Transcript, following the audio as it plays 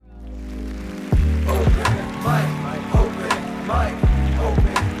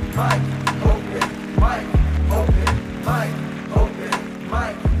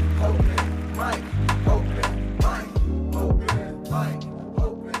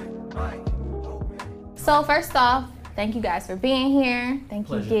So first off, thank you guys for being here. Thank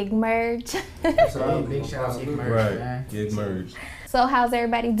you, Gig Merge. So big shout out to Gig Merge, man. Gig Merge. So how's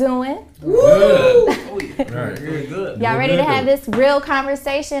everybody doing? Good. Right. Really good. Y'all ready to have this real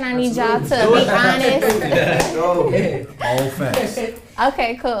conversation? I need y'all to be honest. All facts.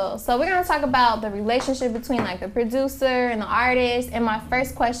 Okay, cool. So we're gonna talk about the relationship between like the producer and the artist. And my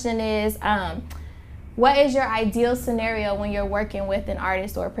first question is, what is your ideal scenario when you're working with an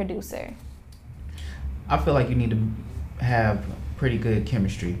artist or a producer? I feel like you need to have pretty good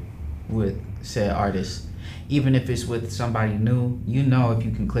chemistry with said artist. Even if it's with somebody new, you know if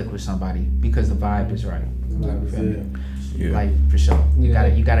you can click with somebody because the vibe is right. Yeah. Like for sure. You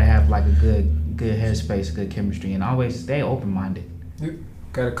gotta have like a good headspace, good chemistry, and always stay open minded. You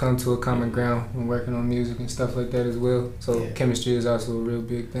gotta come to a common ground when working on music and stuff like that as well. So chemistry is also a real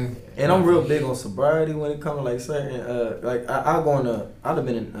big thing. And I'm real big on sobriety when it comes to like certain like I'd have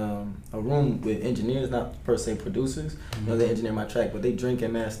been in a room with engineers, not per se producers. You know, they engineer my track, but they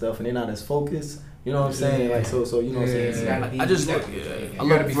drinking mad stuff and they're not as focused. You know what I'm saying? Like so you know what I'm saying? I just look.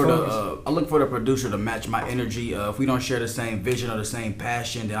 I look for the producer to match my energy. If we don't share the same vision or the same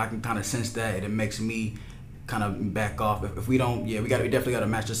passion, then I can kind of sense that, and it makes me kind of back off. If we don't, we definitely got to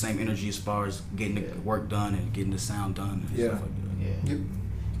match the same energy as far as getting the work done and getting the sound done. And stuff like that.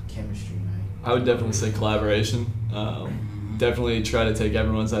 Chemistry, man. I would definitely say collaboration. Definitely try to take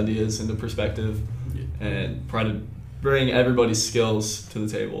everyone's ideas into perspective and try to bring everybody's skills to the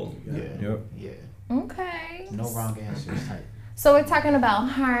table. Yeah. Okay. No wrong answers type. So we're talking about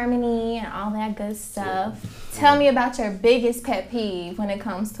harmony and all that good stuff. Tell me about your biggest pet peeve when it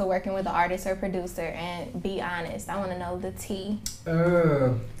comes to working with an artist or producer, and be honest. I want to know the tea.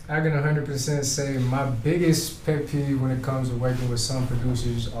 I can 100% say my biggest pet peeve when it comes to working with some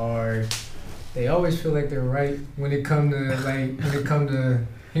producers are they always feel like they're right when it come to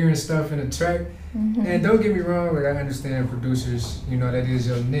hearing stuff in a track. Mm-hmm. And don't get me wrong, like I understand producers, you know, that is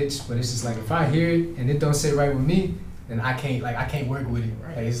your niche, but it's just like if I hear it and it don't sit right with me, then I can't work with it.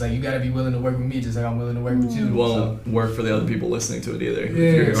 Right? Like it's like you gotta be willing to work with me just like I'm willing to work with you. It won't work for the other people listening to it either. Yeah,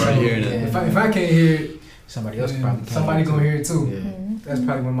 If you're already hearing it. If I can't hear it, somebody else probably can. Somebody gonna hear it too. Yeah. Mm-hmm. That's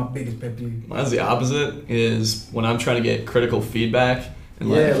probably one of my biggest pet peeves. Mine's the opposite. Is when I'm trying to get critical feedback. And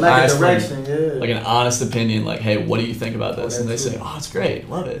like a direction, like an honest opinion, like, hey, what do you think about this? And they say, oh, it's great,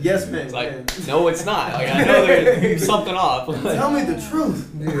 love it. Yes, man. It's like, no, it's not. Like, I know there's something off. Tell me the truth.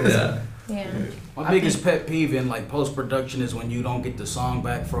 Yeah. My biggest pet peeve in like post production is when you don't get the song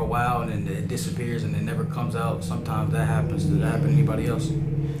back for a while and then it disappears and it never comes out. Sometimes that happens. Does that happen to anybody else?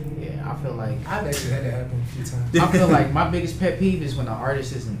 Yeah, I feel like I've actually had that happen a few times. I feel like my biggest pet peeve is when the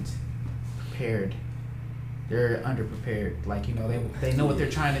artist isn't prepared. They're underprepared. Like, you know, they know what they're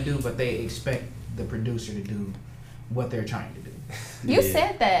trying to do, but they expect the producer to do what they're trying to do. You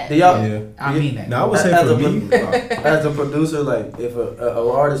said that. I mean that. Now I would say for me, as a producer, like if a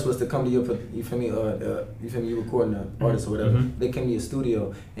artist was to come to you feel me, you recording an artist or whatever, they come to your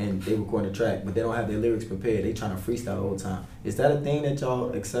studio and they recording a track, but they don't have their lyrics prepared. They trying to freestyle the whole time. Is that a thing that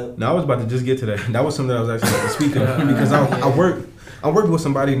y'all accept? No, I was about to just get to that. That was something I was actually about to speak of because I'm working with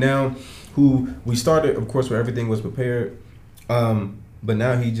somebody now who we started, of course, where everything was prepared. But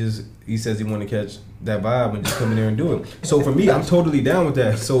now he says he want to catch that vibe and just come in there and do it. So for me, I'm totally down with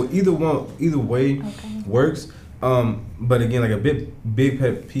that. So either way works. But again, like a big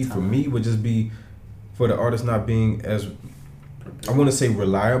pet peeve for me would just be for the artist not being as, I want to say,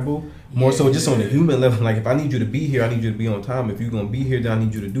 reliable. More so just on the human level. Like if I need you to be here, I need you to be on time. If you're going to be here, then I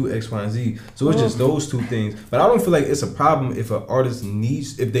need you to do X, Y, and Z. So it's just those two things. But I don't feel like it's a problem if an artist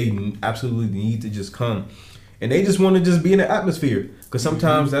if they absolutely need to just come. And they just want to just be in the atmosphere. Because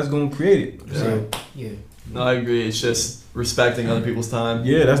sometimes that's going to create it. So, No, I agree. It's just respecting other people's time.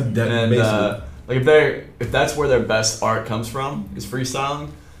 Yeah, that's basically. Like if that's where their best art comes from, is freestyling,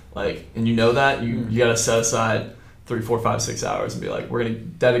 like, and you know that, you got to set aside 3, 4, 5, 6 hours and be like, we're going to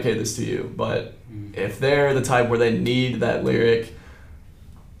dedicate this to you. But if they're the type where they need that lyric,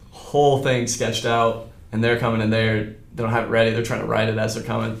 whole thing sketched out, and they're coming in there, they don't have it ready, they're trying to write it as they're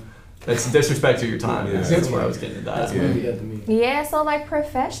coming, that's disrespect to your time. Yeah. That's where I was getting at that. Yeah, so like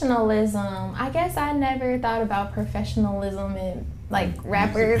professionalism. I guess I never thought about professionalism in like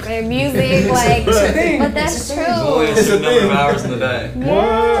rappers and music, like, but that's true. There's only a certain number of hours in the day.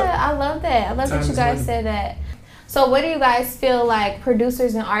 Yeah, I love that. I love that you guys said that. So what do you guys feel like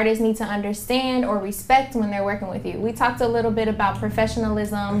producers and artists need to understand or respect when they're working with you? We talked a little bit about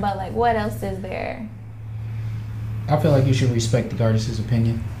professionalism, but like what else is there? I feel like you should respect the artist's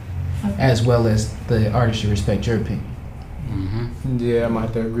opinion, as well as the artist should respect your opinion. Yeah, I might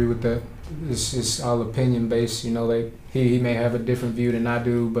have to agree with that. it's all opinion based. You know, like he may have a different view than I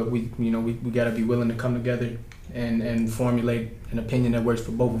do, but we gotta be willing to come together and formulate an opinion that works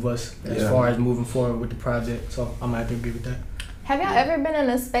for both of us as far as moving forward with the project. So I'm gonna have to agree with that. Have y'all ever been in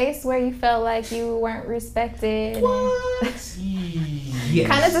a space where you felt like you weren't respected? What? Yes.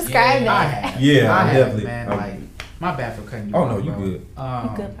 Kind of describe that. Yeah, I definitely. have, man. Like, my bad for cutting you Oh off, no, you bro. good.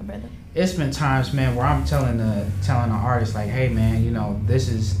 You good, my brother. It's been times, man, where I'm telling the artist, like, hey, man, this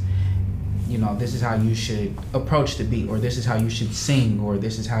is how you should approach the beat, or this is how you should sing, or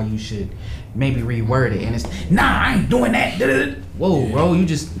this is how you should maybe reword it. And it's, nah, I ain't doing that. Whoa, bro, you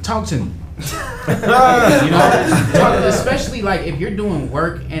just talk to me. Especially like if you're doing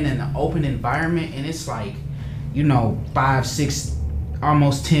work in an open environment and it's like, 5, 6,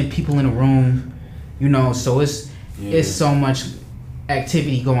 almost 10 people in a room, so it's so much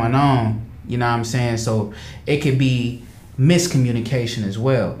activity going on, you know what I'm saying? So it could be miscommunication as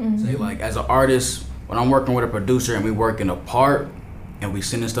well. Say like as an artist, when I'm working with a producer and we working apart and we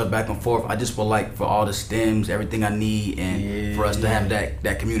sending stuff back and forth, I just would like for all the stems, everything I need, and for us to have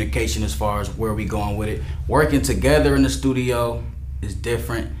that communication as far as where we going with it. Working together in the studio is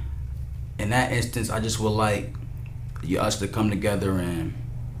different. In that instance, I just would like us to come together and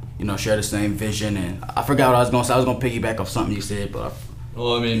share the same vision. And I forgot what I was gonna say. I was gonna piggyback off something you said, but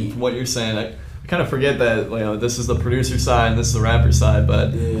well, I mean, from what you're saying, I kind of forget that this is the producer side and this is the rapper side,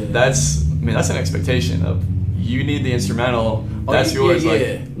 but that's an expectation of you need the instrumental. That's yours.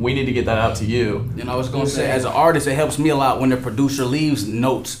 Like we need to get that out to you. I was gonna say, as an artist, it helps me a lot when the producer leaves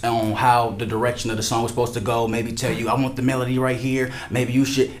notes on how the direction of the song was supposed to go. Maybe tell you, I want the melody right here. Maybe you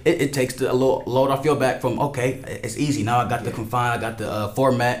should. It takes a little load off your back from it's easy now. I got the confine. I got the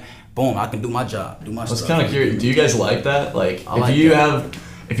format. Boom, I can do my job. Do my stuff. I was kind of curious. Do you guys like that? Like,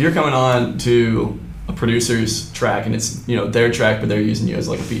 if you're coming on to a producer's track and it's their track, but they're using you as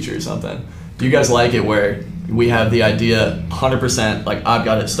like a feature or something. Do you guys like it where we have the idea 100%, like I've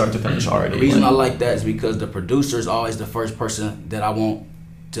got it start to finish already? The reason I like that is because the producer is always the first person that I want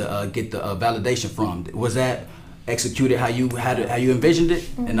to get the validation from. Was that executed how you envisioned it?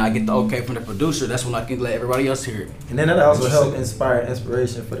 And I get the okay from the producer. That's when I can let everybody else hear it. And then that also help inspire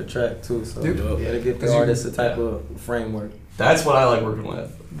inspiration for the track too. So to get the artist a type of framework. That's what I like working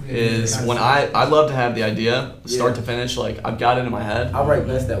with. Is when I love to have the idea start to finish, like I've got it in my head. I write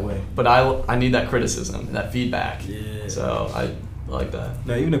best that way. But I need that criticism and that feedback. Yeah. So I like that.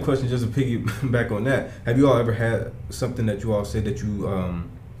 Now, even a question just to piggyback on that. Have you all ever had something that you all said that you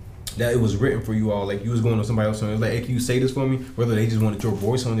that it was written for you all, like you was going to somebody else and it was like, hey, can you say this for me? Whether they just wanted your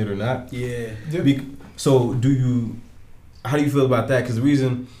voice on it or not. Yeah. So how do you feel about that? Because the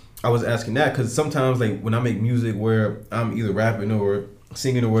reason I was asking that, because sometimes like when I make music where I'm either rapping or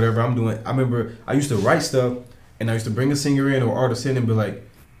singing or whatever I'm doing, I remember I used to write stuff and I used to bring a singer in or artist in and be like,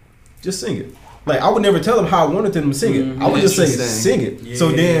 just sing it. Like I would never tell them how I wanted them to sing it. I would just say sing it. Yeah.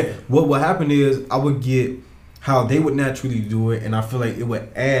 So then what would happen is I would get how they would naturally do it, and I feel like it would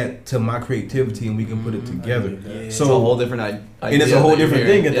add to my creativity and we can put it together. Yeah. So it's a whole different idea. And it's a whole different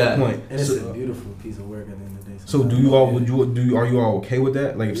thing at that point. And it's a beautiful piece of work at the end of the day. So are you all okay with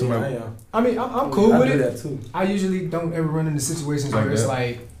that? Like if somebody I mean, I'm cool with I do it. that too. I usually don't ever run into situations Like where it's that?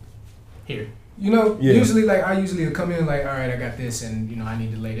 like, here. Usually like I usually come in like, all right, I got this, and I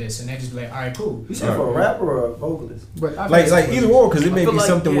need to lay this, and they just be like, all right, cool. You said for a rapper or a vocalist? But like either or, because it may be like,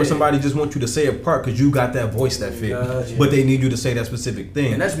 something where somebody just wants you to say a part because you got that voice that fit, but they need you to say that specific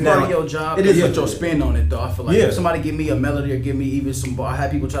thing. And that's part of your job. It is put your spin on it, though. I feel like Yeah. if somebody give me a melody or give me even some bar, I have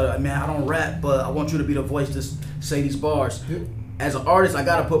people try to, man, I don't rap, but I want you to be the voice to say these bars. Yeah. As an artist, I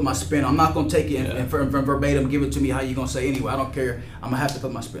gotta put my spin. I'm not gonna take it and from verbatim give it to me how you gonna say anyway. I don't care. I'm gonna have to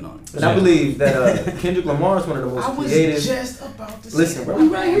put my spin on it. And I believe that Kendrick Lamar is one of the most creative. just about to Listen, bro.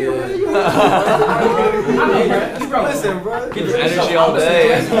 Listen, bro. Energy all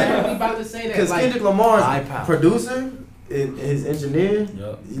day. about to say that. Because Kendrick Lamar's producer and his engineer.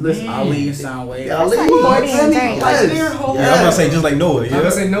 Listen, Ali and Soundwave. Ali, I'm gonna say just like Noah. I'm gonna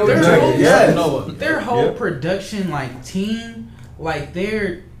say Noah. Their whole production team, I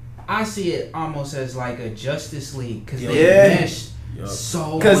see it almost as like a Justice League because they meshed so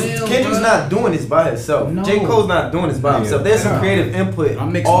well. Because Kendrick's not doing this by himself. No. J. Cole's not doing this by himself. There's some creative input. I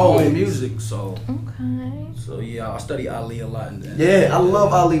mix my always. own music, so. Okay. So yeah, I study Ali a lot. Yeah, I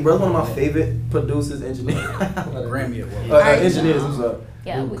love Ali, bro. One of my favorite producers, engineers. Grammy Award. Engineers, I'm sorry.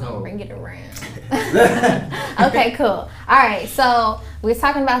 Yeah, we're gonna bring it around. Okay, cool. All right, so we're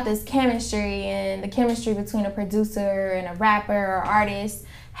talking about this chemistry and the chemistry between a producer and a rapper or artist.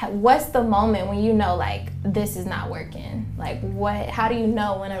 what's the moment when you know like this is not working? Like how do you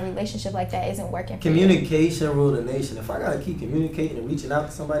know when a relationship like that isn't working for Communication rule the nation. If I gotta keep communicating and reaching out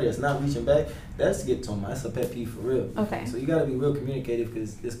to somebody that's not reaching back, that's get to them. That's a pet peeve for real. Okay. So you gotta be real communicative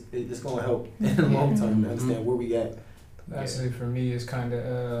because it's gonna help in the long term to understand where we at. I say for me, it's kind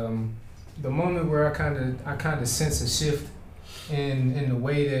of the moment where I kind of sense a shift in the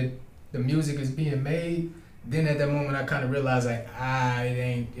way that the music is being made. Then at that moment, I kind of realized like,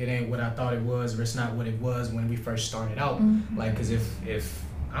 it ain't what I thought it was, or it's not what it was when we first started out. Mm-hmm. Like, cause if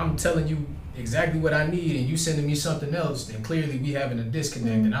I'm telling you exactly what I need and you sending me something else, then clearly we having a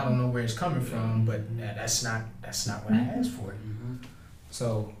disconnect, and I don't know where it's coming from. But that's not what I asked for.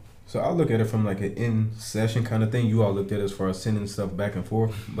 So I look at it from like an in session kind of thing. You all looked at it as far as sending stuff back and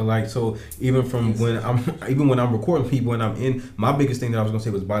forth, but like so even from when I'm recording people and I'm in, my biggest thing that I was gonna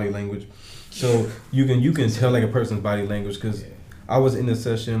say was body language. So you can tell like a person's body language because I was in a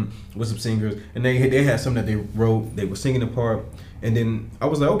session with some singers and they had something that they wrote. They were singing a part, and then I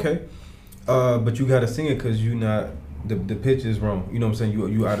was like, okay, but you gotta sing it because you not. The pitch is wrong. You know what I'm saying?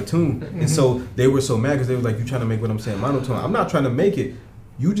 You out of tune. And so they were so mad because they were like, you trying to make what I'm saying monotone. I'm not trying to make it.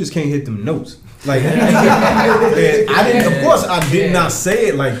 You just can't hit them notes. Like I didn't. Of course, I did not say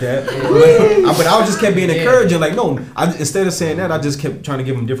it like that. But I just kept being encouraging. Like no, instead of saying that, I just kept trying to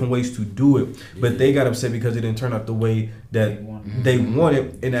give them different ways to do it. But they got upset because it didn't turn out the way that they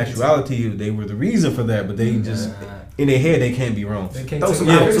wanted. In actuality, they were the reason for that. But they just in their head they can't be wrong. Throw some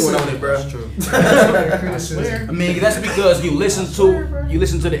attitude on it, bro. That's true. I mean, that's because you listen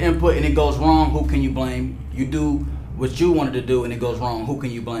to the input and it goes wrong. Who can you blame? You do what you wanted to do and it goes wrong. Who can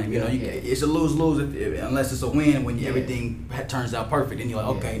you blame? You know, it's a lose-lose unless it's a win when everything turns out perfect. And you're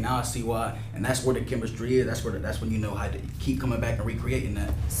like, okay, now I see why. And that's where the chemistry is. That's when you know how to keep coming back and recreating that.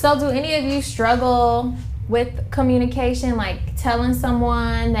 So do any of you struggle with communication, like telling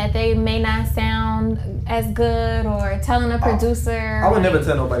someone that they may not sound as good, or telling a producer? I would never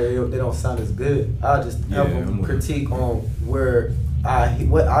tell nobody they don't sound as good. I'll just help them critique on what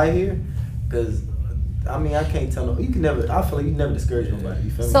I hear, because I mean, I can't tell no. You can never. I feel like you never discourage nobody. You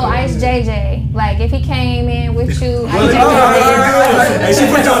feel me? So Ice JJ, like if he came in with you, Hey, she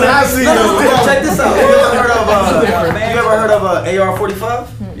put you on the hot seat. Check this out. You ever heard of AR-45?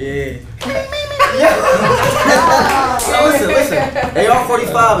 Yeah. So listen.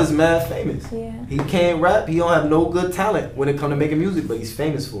 AR-45 is mad famous. Yeah. He can't rap. He don't have no good talent when it comes to making music, but he's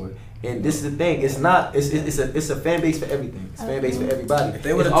famous for it. And this is the thing. It's not. It's a fan base for everything. It's a fan base for everybody.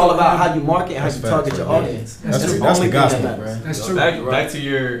 It's all about how you market and how you target your audience. That's the gospel, bro. That's true. Back to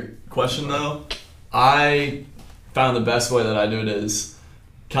your question though, I found the best way that I do it is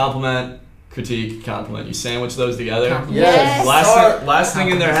compliment, critique, compliment. You sandwich those together. Yes. Last thing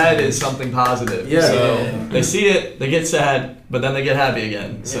in their head is something positive. Yeah. So they see it, they get sad, but then they get happy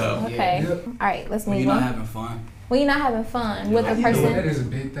again. So Okay. All right. Let's move When you're on. not having fun. When you're not having fun with a That person. is a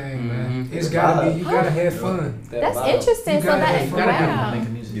big thing, man. It's gotta be. You gotta have fun. That's interesting. You So gotta that have fun. wow.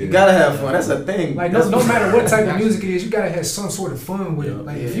 You gotta have fun. That's a thing. Like no matter what type of music it is, you gotta have some sort of fun with it.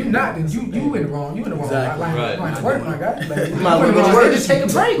 Like if you're not, then you in the wrong. You in the wrong. Exactly. Like Right. work, my guy. Like you might as well go to work. just take a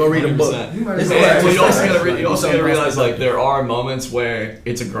break. Go read a book. 100%. You might as Well, And yeah, you also exactly. gotta realize like there are moments where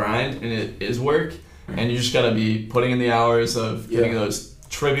it's a grind and it is work, and you just gotta be putting in the hours of getting those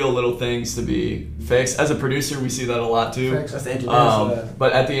trivial little things to be fixed. As a producer, we see that a lot too. That's the engineering side.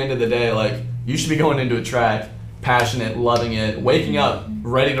 But at the end of the day, like you should be going into a track passionate, loving it, waking up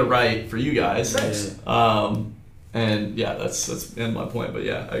ready to write for you guys. And yeah, that's end my point. But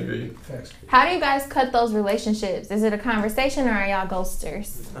yeah, I agree. How do you guys cut those relationships? Is it a conversation or are y'all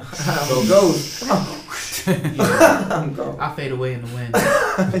ghosters? So goes. I'm gone. I fade away in the wind.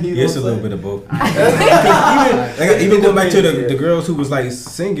 Yeah, it's a little bit of both. Even going back to the girls who was like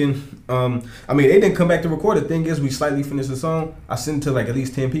singing, I mean, they didn't come back to record. The thing is, we slightly finished the song. I sent it to like at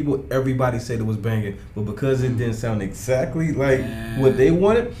least 10 people. Everybody said it was banging, but because it didn't sound exactly like what they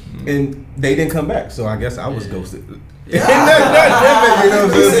wanted, and they didn't come back, so I guess I was ghosted. Yeah. I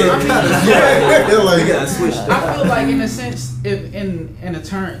I feel like in a sense, if in a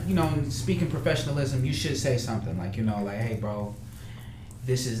turn, you know, in speaking professionalism, you should say something like, you know, like, hey, bro,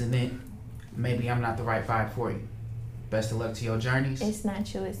 this isn't it. Maybe I'm not the right vibe for you. Best of luck to your journeys. It's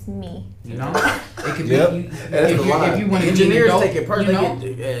not you, it's me. You know, it could be That's the line. if you want to Engineers take it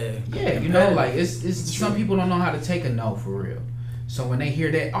personally. yeah, you know, like it's some people don't know how to take a no for real. So when they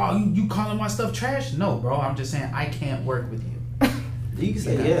hear that, oh, you calling my stuff trash? No, bro, I'm just saying I can't work with you. You can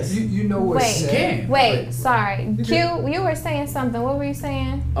say yes. You know what's Wait. sad. Wait, sorry. Q, you were saying something. What were you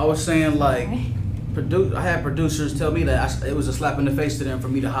saying? I was saying like, I had producers tell me that it was a slap in the face to them for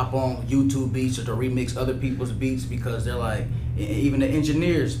me to hop on YouTube beats or to remix other people's beats because they're like, even the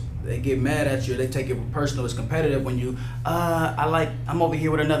engineers, they get mad at you. They take it personal. It's competitive when you, I'm over here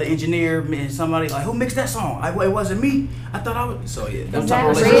with another engineer, man. Somebody like, who mixed that song? It wasn't me. I thought I would. So yeah, them type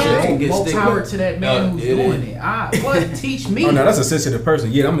of relationships can get more sticky. power to that man who's doing it. What? Teach me. Oh no, that's a sensitive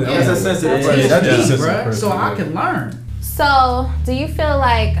person. Yeah, that's a sensitive person. That's That's a me, sensitive bruh, person. so I can learn. So, do you feel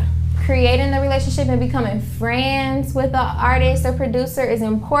like creating the relationship and becoming friends with the artist or producer is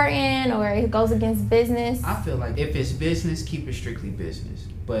important, or it goes against business? I feel like if it's business, keep it strictly business.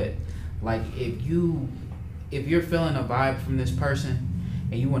 But like if you're feeling a vibe from this person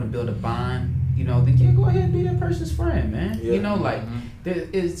and you want to build a bond, then go ahead and be that person's friend, man. Yeah.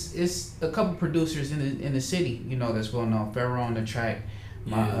 It's a couple producers in the city, that's well known. Pharaoh on the track.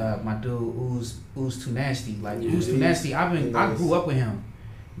 My dude Ooze Too Nasty. Ooze Too Nasty, I grew up with him.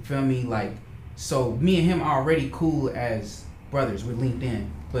 You feel me? So me and him are already cool as brothers. We're linked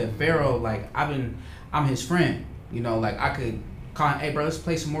in. But Pharaoh, I'm his friend. I could call him, hey bro, let's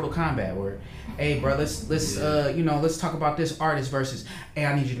play some Mortal Kombat, or hey bro, let's talk about this artist versus, hey,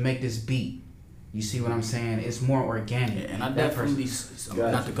 I need you to make this beat. You see what I'm saying? It's more organic. Yeah, and I definitely,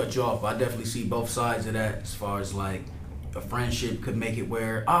 not to cut you off, but I definitely see both sides of that as far as a friendship could make it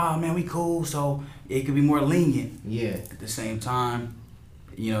where, man, we cool, so it could be more lenient. Yeah. At the same time,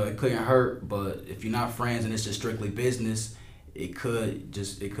 it couldn't hurt, but if you're not friends and it's just strictly business, I don't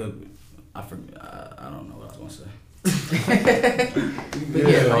know what I was gonna say.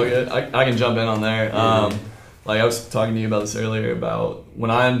 I can jump in on there. I was talking to you about this earlier about when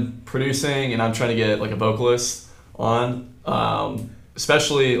I'm producing and I'm trying to get a vocalist on,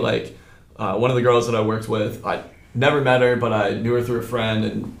 especially one of the girls that I worked with, I never met her, but I knew her through a friend,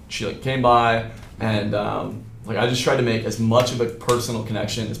 and she came by, and I just tried to make as much of a personal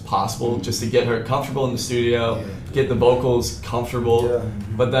connection as possible, just to get her comfortable in the studio, get the vocals comfortable. Yeah.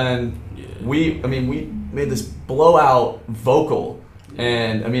 But then we made this blowout vocal,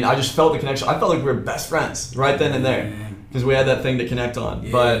 and I just felt the connection. I felt like we were best friends right then and there because we had that thing to connect on.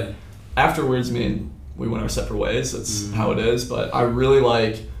 Yeah. But afterwards, we went our separate ways. That's how it is. But I really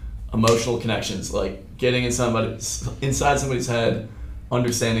like emotional connections, getting inside somebody's head,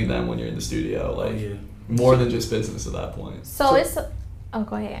 understanding them when you're in the studio, more than just business at that point. So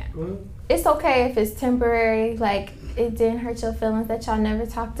go ahead. It's okay if it's temporary, it didn't hurt your feelings that y'all never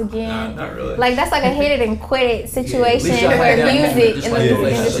talked again. Not really. That's a hit it and quit it situation for music in the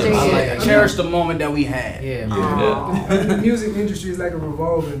music industry. Cherish the moment that we had. The music industry is like a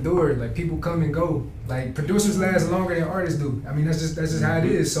revolving door. People come and go. Producers last longer than artists do. That's just how it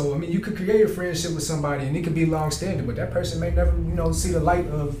is. So you could create a friendship with somebody and it could be long standing, but that person may never see the light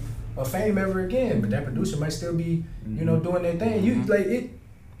of fame ever again. But that producer might still be doing their thing.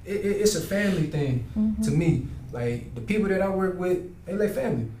 It's a family thing to me. The people that I work with, they like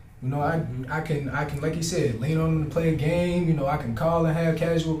family. I can like you said, lean on them to play a game. I can call and have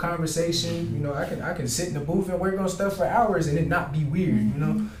casual conversation. I can sit in the booth and work on stuff for hours and it not be weird.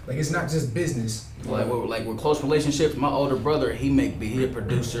 It's not just business. We're close relationships. My older brother, he's a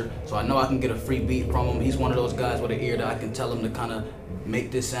producer, so I know I can get a free beat from him. He's one of those guys with an ear that I can tell him to kind of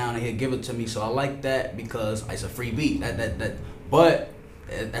make this sound and he'll give it to me. So I like that because it's a free beat. But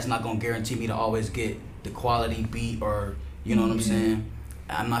that's not gonna guarantee me to always get the quality beat, or what I'm saying.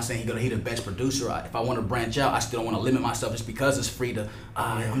 I'm not saying he the best producer. If I want to branch out, I still don't want to limit myself just because it's free to.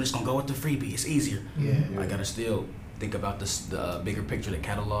 I'm just gonna go with the free beat. It's easier. I gotta still think about the bigger picture, the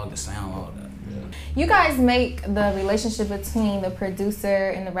catalog, the sound, all of that. You guys make the relationship between the producer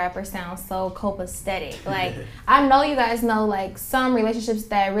and the rapper sound so copacetic. I know you guys know some relationships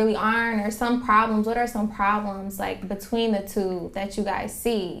that really aren't, or some problems. What are some problems between the two that you guys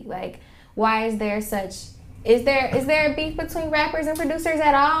see? Why is there such? Is there a beef between rappers and producers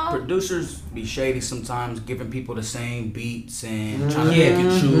at all? Producers be shady sometimes, giving people the same beats and trying to make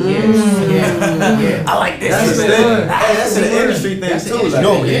it true. Yeah. I like this. That's an industry thing too.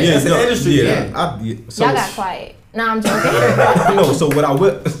 That's an industry thing. Y'all got quiet. No, I'm joking. No, so what I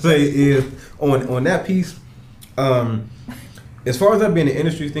would say is on that piece, as far as that being an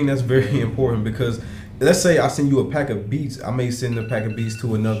industry thing, that's very important because let's say I send you a pack of beats, I may send a pack of beats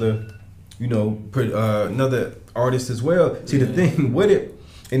to another another artist as well. See, the thing with it,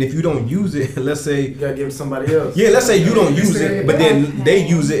 and if you don't use it, let's say you gotta give it to somebody else. Yeah, let's say you don't use it, but then they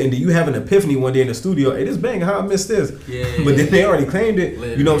use it, and then you have an epiphany one day in the studio. Hey, this bang, how I missed this? But then they already claimed it.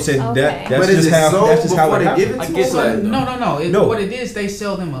 You know what I'm saying? Okay. That's just how it happens. I guess no. What it is, they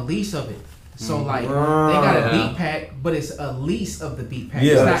sell them a lease of it. So they got a beat pack, but it's a lease of the beat pack.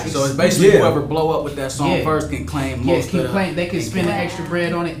 Yeah. So it's basically whoever blow up with that song first can claim most of it. They can spend the extra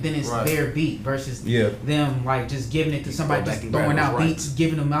bread on it, then it's their beat versus them just giving it to somebody, just throwing out beats,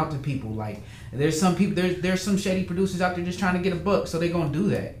 giving them out to people. There's some people, there's some shady producers out there just trying to get a buck, so they're gonna do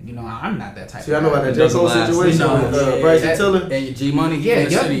that. You know, I'm not that type. See, I know about that J. Cole situation with Bryson Tiller and G Money. Yeah,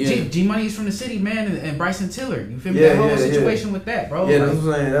 G Money is from the city, man, and Bryson Tiller. You feel me? That whole situation with that, bro. Yeah, that's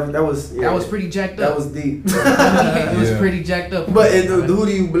what I'm saying. That was pretty jacked up. That was deep. It was pretty jacked up. But who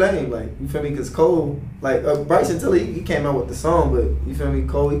do you blame? Like, you feel me? Because Cole, like Bryson Tiller, he came out with the song, but you feel me?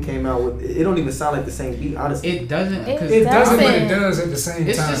 Cole, he came out with it. Don't even sound like the same beat, honestly. It doesn't. It doesn't, but it does at the same time.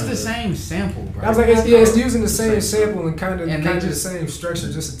 It's just the same sample, bro. I was like, it's using the same sample and kind of the same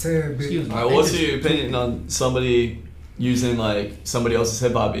structure, just a tad bit. All right, what's your opinion on somebody using like somebody else's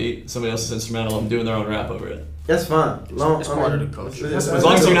hip hop beat, somebody else's instrumental, and doing their own rap over it? That's fine. It's part of the culture. As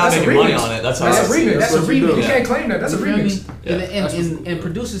long as you're not making money on it, that's how that's a remix. That's a remix. You can't claim that. That's a remix. remix. In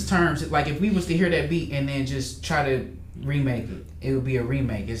producers' terms, like if we was to hear that beat and then just try to remake it, it would be a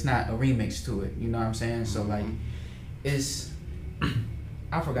remake. It's not a remix to it. You know what I'm saying? So like, it's.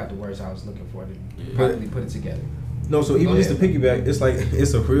 I forgot the words I was looking for to properly put it together. No, so even just to piggyback, it's like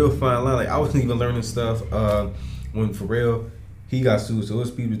it's a real fine line. Like I wasn't even learning stuff when Pharrell he got sued. So it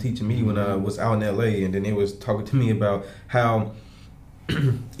was people teaching me when I was out in LA, and then they was talking to me about how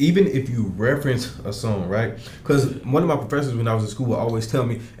even if you reference a song, right? Because one of my professors when I was in school would always tell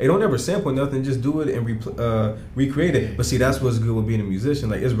me, "Hey, don't ever sample nothing. Just do it and recreate it." But see, that's what's good with being a musician.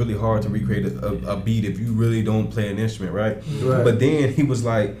 Like it's really hard to recreate a beat if you really don't play an instrument, right? But then he was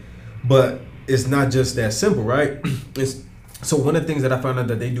like, "But it's not just that simple, right?" So one of the things that I found out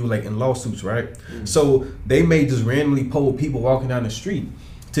that they do like in lawsuits, right? So they may just randomly poll people walking down the street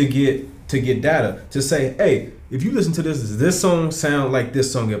to get data to say, hey, if you listen to this song sound like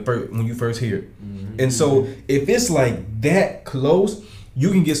this song when you first hear it. And so if it's like that close, you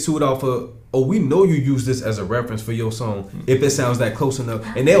can get sued off of, oh, we know you use this as a reference for your song if it sounds that close enough.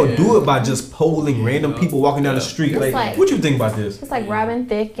 And they'll do it by just polling random people walking down the street. Like, what you think about this? It's like Robin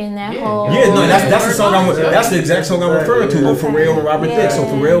Thicke and that whole... Yeah, no, that's the song that's the exact song I'm referring to with Pharrell and Robin Thicke. So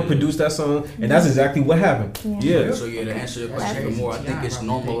Pharrell produced that song, and that's exactly what happened. Yeah. So to answer your question more, I think it's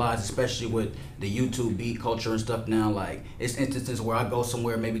normalized, especially with the YouTube beat culture and stuff now. Like, it's instances where I go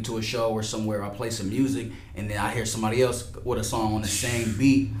somewhere, maybe to a show or somewhere, I play some music, and then I hear somebody else with a song on the same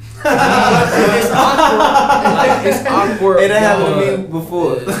beat. It's awkward. Like, it's awkward. It happened to me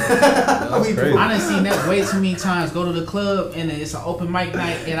before. I done seen that way too many times. Go to the club and it's an open mic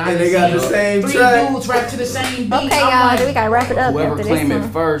night, and they got the same three track. dudes rap to the same beat. Okay, y'all, we gotta wrap it up. Whoever claim it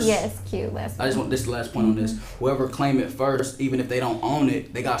first. Yes, cute. I just want this last point on this. Whoever claim it first, even if they don't own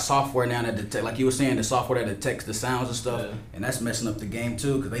it, they got software now that detect, like you were saying, the software that detects the sounds and stuff, and that's messing up the game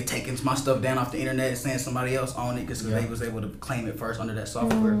too, because they taking my stuff down off the internet and saying somebody else own it because they was able to claim it first under that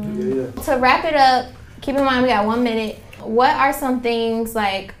software. To wrap it up, keep in mind we got 1 minute. What are some things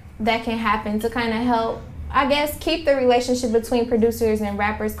like that can happen to kind of help, I guess, keep the relationship between producers and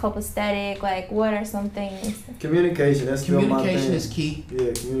rappers copacetic? Like, what are some things? Communication. That's communication is key.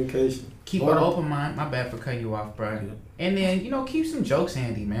 Yeah, communication. Keep an open mind. My bad for cutting you off, bro. And then keep some jokes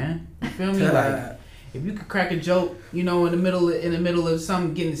handy, man. You feel me? Like, if you could crack a joke, in the middle of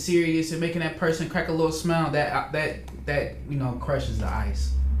something getting serious and making that person crack a little smile, that crushes the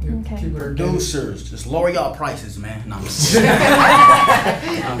ice. Okay. Producers, just lower y'all prices, man. No, just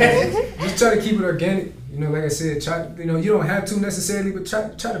try to keep it organic. Like I said, try. You don't have to necessarily, but try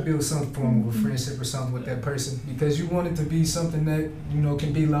to build some form of a friendship or something with that person, because you want it to be something that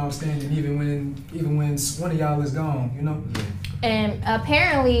can be long standing, even when one of y'all is gone. And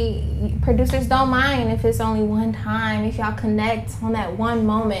apparently, producers don't mind if it's only one time, if y'all connect on that one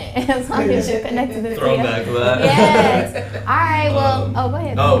moment, as long as you're connected to the Throw back to that. Yes. All right. Well. Go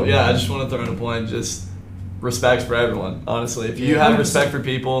ahead. Oh yeah, I just want to throw in a point. Just respect for everyone. Honestly, if you have respect for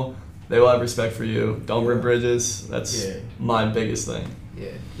people, they will have respect for you. Don't burn bridges. That's my biggest thing.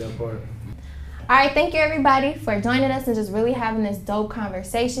 Yeah, that part. All right, thank you everybody for joining us and just really having this dope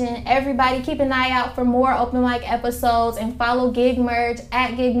conversation. Everybody keep an eye out for more open mic episodes and follow Gig Merge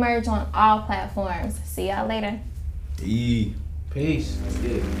at Gig Merge on all platforms. See y'all later. Peace.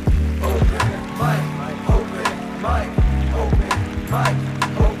 Open mic, open mic, open mic,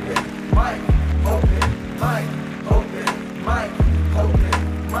 open mic, open mic, open mic, open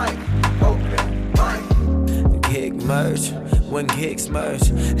mic, open mic. Gig Merge. When gigs merge,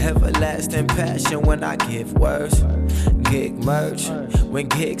 everlasting passion when I give words. Gig merge, when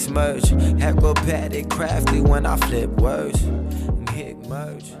gigs merge, acrobatic, crafty when I flip words. Gig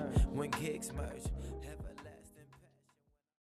merge, when gigs merge.